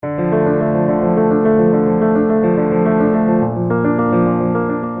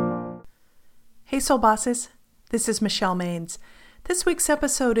Soul Bosses. This is Michelle Maines. This week's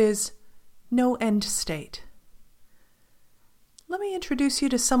episode is No End State. Let me introduce you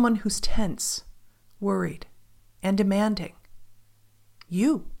to someone who's tense, worried, and demanding.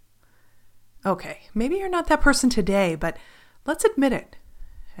 You. Okay, maybe you're not that person today, but let's admit it.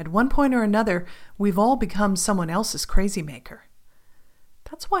 At one point or another, we've all become someone else's crazy maker.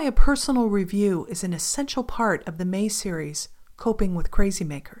 That's why a personal review is an essential part of the May series, Coping with Crazy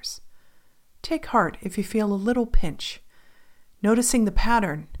Makers. Take heart if you feel a little pinch. Noticing the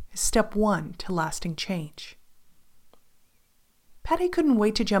pattern is step one to lasting change. Patty couldn't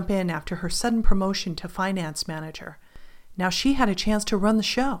wait to jump in after her sudden promotion to finance manager. Now she had a chance to run the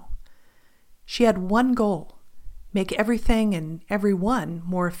show. She had one goal: make everything and everyone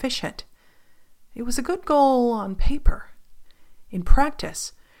more efficient. It was a good goal on paper. In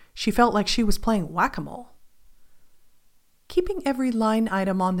practice, she felt like she was playing whack-a-mole. Keeping every line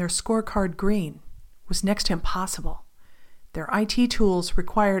item on their scorecard green was next to impossible. Their IT tools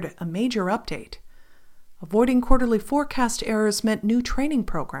required a major update. Avoiding quarterly forecast errors meant new training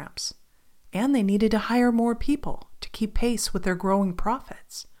programs, and they needed to hire more people to keep pace with their growing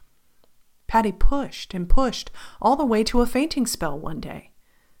profits. Patty pushed and pushed all the way to a fainting spell one day.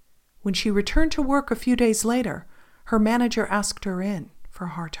 When she returned to work a few days later, her manager asked her in for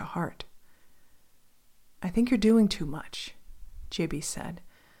heart-to-heart. "I think you're doing too much," JB said.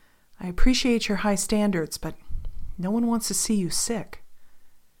 "I appreciate your high standards, but no one wants to see you sick."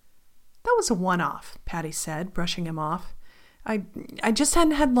 "That was a one-off," Patty said, brushing him off. I just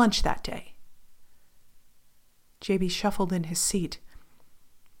hadn't had lunch that day." JB shuffled in his seat.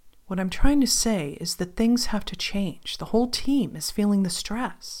 "What I'm trying to say is that things have to change. The whole team is feeling the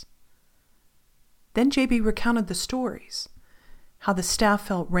stress." Then JB recounted the stories, how the staff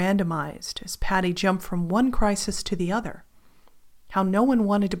felt randomized as Patty jumped from one crisis to the other, how no one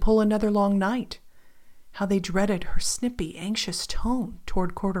wanted to pull another long night, how they dreaded her snippy, anxious tone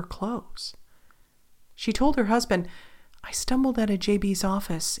toward quarter close. She told her husband, "I stumbled out of JB's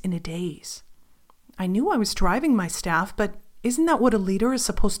office in a daze. I knew I was driving my staff, but isn't that what a leader is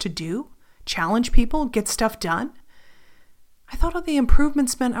supposed to do? Challenge people, get stuff done? I thought all the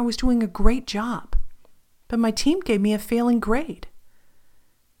improvements meant I was doing a great job, but my team gave me a failing grade."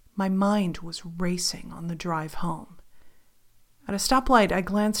 My mind was racing on the drive home. At a stoplight, I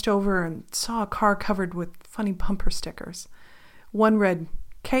glanced over and saw a car covered with funny bumper stickers. One read,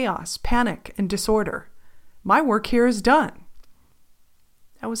 "Chaos, Panic, and Disorder. My work here is done."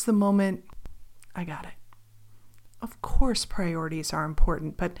 That was the moment I got it. Of course priorities are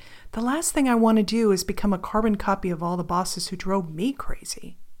important, but the last thing I want to do is become a carbon copy of all the bosses who drove me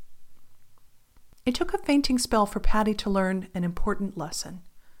crazy. It took a fainting spell for Patty to learn an important lesson.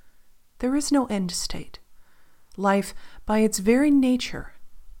 There is no end state. Life, by its very nature,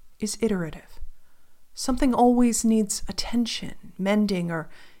 is iterative. Something always needs attention, mending, or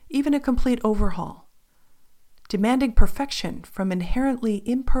even a complete overhaul. Demanding perfection from inherently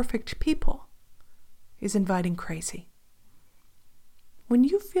imperfect people is inviting crazy. When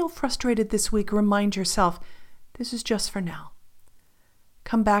you feel frustrated this week, remind yourself, this is just for now.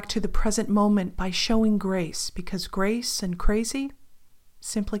 Come back to the present moment by showing grace, because grace and crazy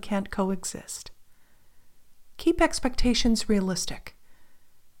simply can't coexist. Keep expectations realistic.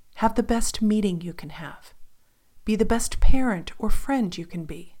 Have the best meeting you can have. Be the best parent or friend you can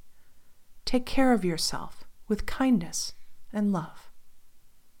be. Take care of yourself with kindness and love.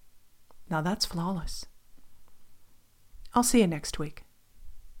 Now that's flawless. I'll see you next week.